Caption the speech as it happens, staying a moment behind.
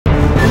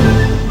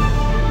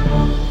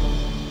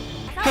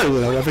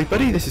Hello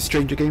everybody, this is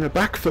Stranger Gamer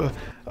back for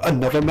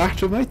another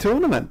match of my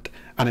tournament,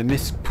 and in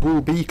this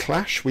Pool B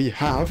clash we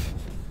have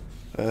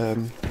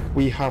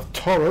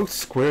Toro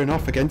squaring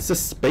off against the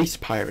Space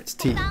Pirates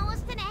team. I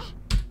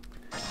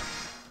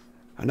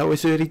know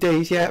it's early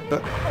days yet,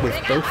 but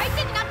with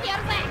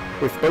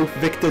both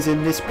victors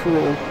in this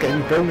pool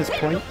getting bonus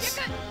points,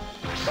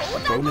 a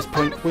bonus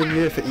point win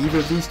here for either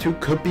of these two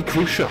could be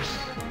crucial,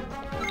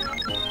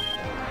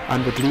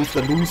 and would leave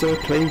the loser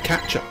playing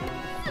catch up.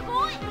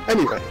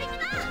 Anyway,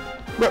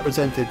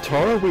 representing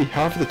Toro, we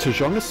have the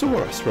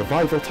Dinosaur,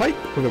 revival type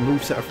with a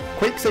moveset of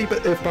Quake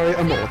Saber, Earth Barrier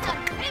and More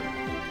Attack.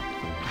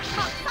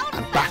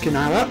 And backing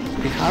that up,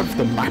 we have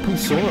the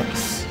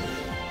Mapusaurus,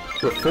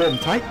 reform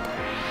type,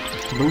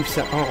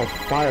 moveset of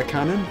Fire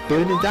Cannon,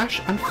 Burning Dash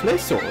and Flare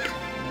Sword.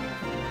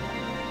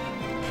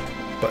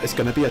 But it's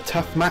going to be a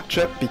tough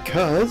matchup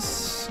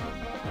because...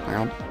 hang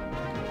on.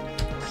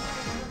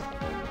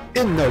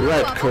 In the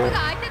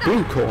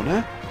blue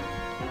corner,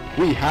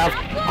 we have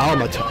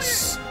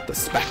Armatus, the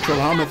Spectral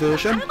Armor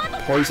version,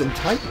 Poison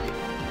type,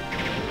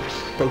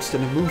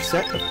 boasting a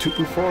moveset of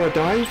Tupufora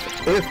Dive,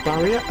 Earth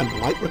Barrier and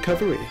Light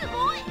Recovery.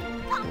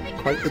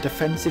 Quite the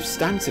defensive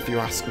stance if you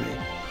ask me.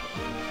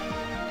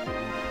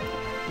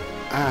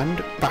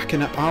 And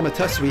backing up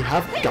Armatus we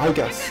have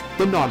Gygus,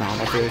 the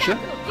non-armor version,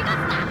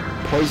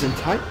 Poison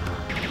type,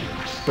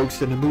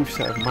 boasting a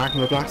moveset of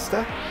Magma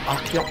Blaster,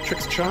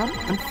 Archaeopteryx Charm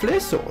and Flare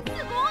Sword.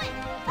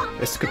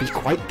 This could be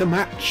quite the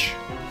match.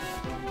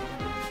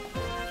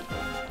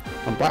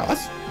 And wow,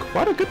 that's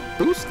quite a good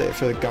boost there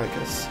for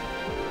Gygus.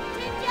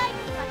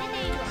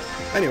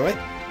 Anyway,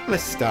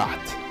 let's start.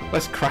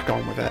 Let's crack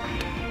on with it.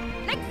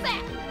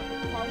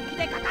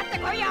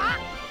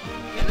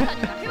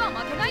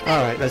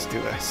 Alright, let's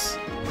do this.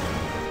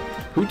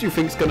 Who do you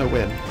think's gonna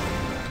win?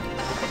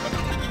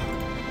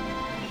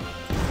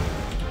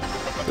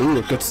 Ooh,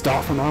 a good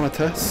start from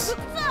Armatus.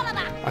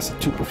 As the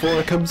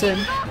Tupufora comes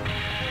in.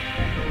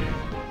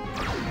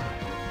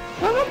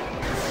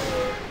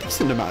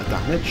 Decent amount of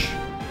damage.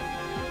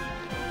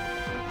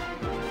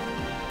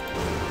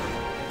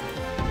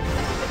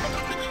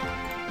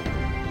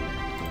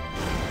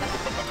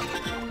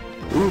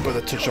 Ooh, but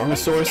the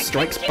Dinosaur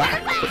strikes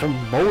back with a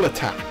mole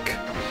attack.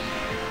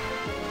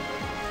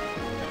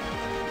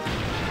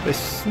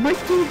 This might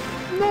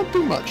not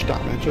do much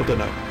damage, I don't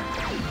know.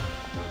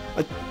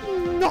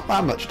 Not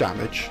that much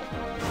damage.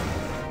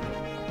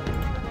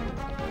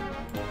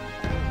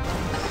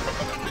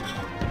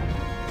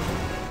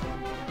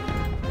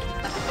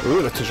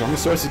 Ooh, the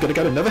Dinosaur is going to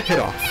get another hit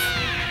off.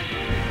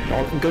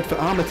 Not looking good for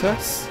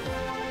Armatus.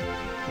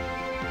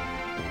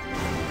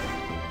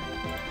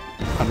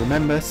 And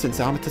remember, since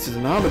Armatus is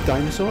an armoured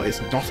dinosaur,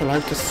 it's not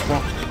allowed to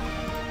swap.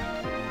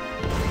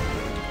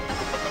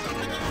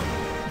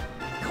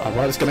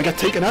 Alright, it's going to get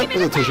taken out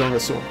with the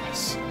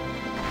Tyrannosaurus.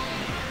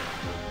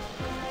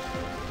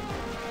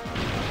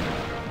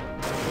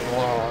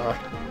 Oh,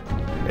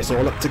 it's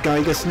all up to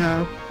Gygus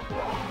now.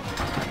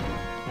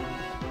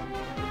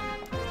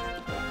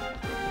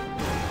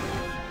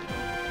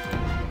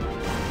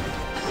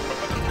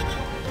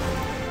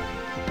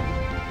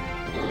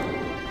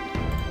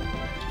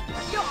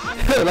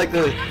 I like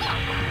the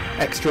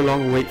extra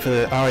long wait for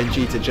the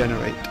RNG to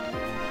generate.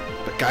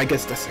 But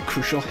Gygus does a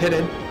crucial hit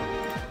in.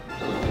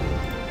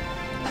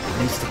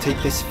 He needs to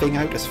take this thing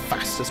out as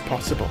fast as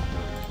possible.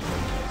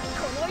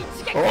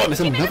 Oh, there's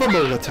another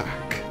mole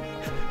attack.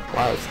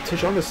 Wow, it's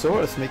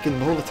Tyrannosaurus making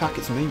mole attack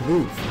its main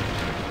move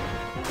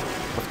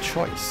of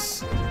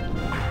choice.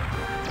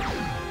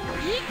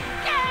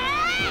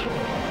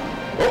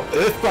 Oh,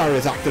 Earth Barrier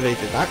is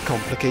activated. That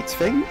complicates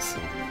things.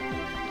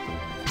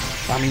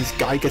 That means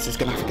Gygus is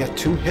going to have to get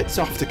 2 hits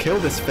off to kill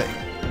this thing.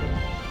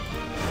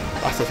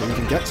 That's if he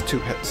even gets 2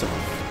 hits off.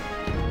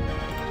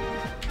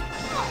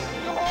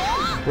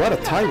 What a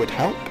tie would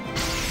help.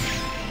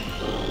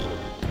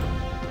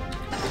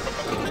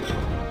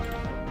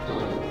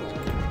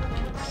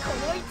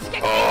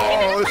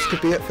 Oh, this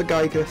could be it for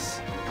Gygus.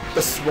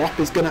 The swap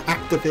is going to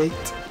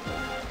activate.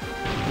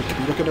 We could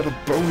be looking at a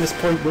bonus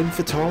point win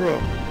for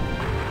Toro.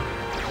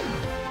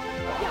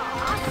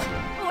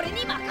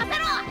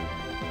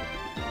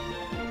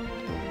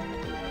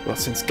 Well,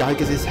 since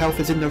Gygus' health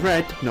is in the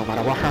red, no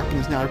matter what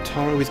happens now,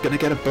 Toro is going to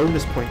get a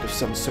bonus point of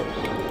some sort.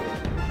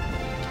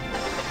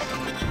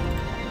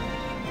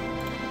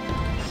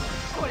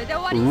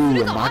 Ooh,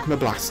 a Magma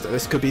Blaster.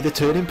 This could be the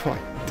turning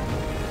point.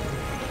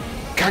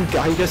 Can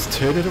Gygus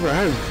turn it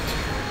around?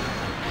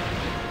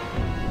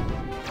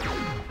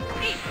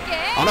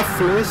 And a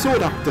Flare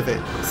Sword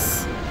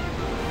activates.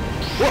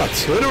 What a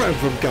turnaround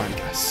from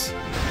Gygus.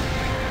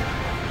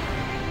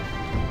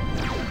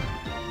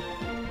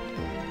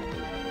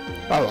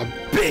 Oh, a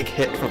big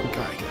hit from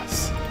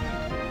Gygus.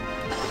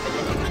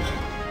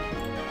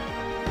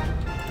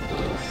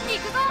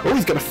 Oh,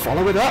 he's going to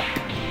follow it up.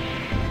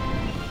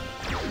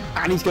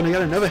 And he's going to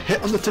get another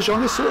hit on the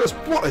Tyrannosaurus.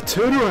 What a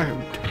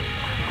turnaround.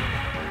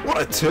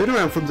 What a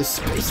turnaround from the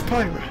Space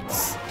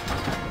Pirates.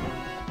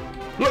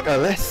 Look at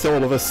this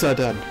all of a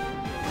sudden.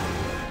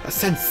 A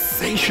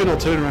sensational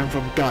turnaround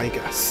from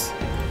Gygus.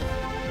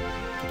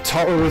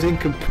 Toro was in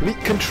complete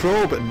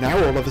control, but now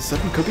all of a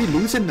sudden could be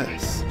losing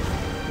this.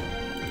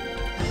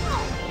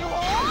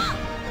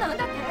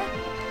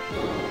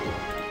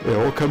 It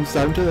all comes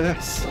down to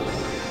this.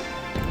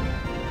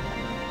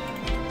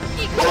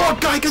 Oh,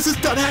 Gygus has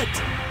done it!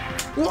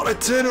 What a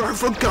turnaround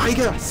from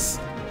Gygus!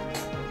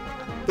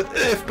 The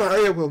Earth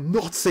Barrier will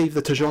not save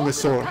the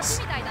Tyrannosaurus.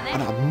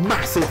 And a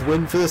massive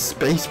win for the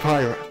Space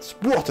Pirates.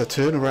 What a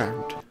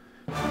turnaround.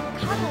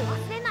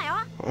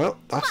 Well,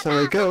 that's how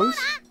it goes.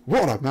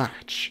 What a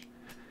match.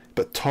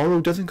 But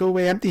Toro doesn't go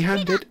away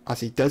empty-handed, as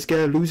he does get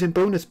a losing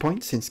bonus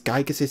point since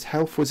Gygus'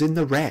 health was in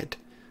the red.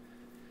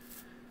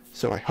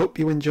 So I hope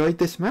you enjoyed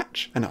this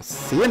match, and I'll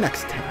see you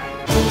next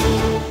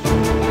time.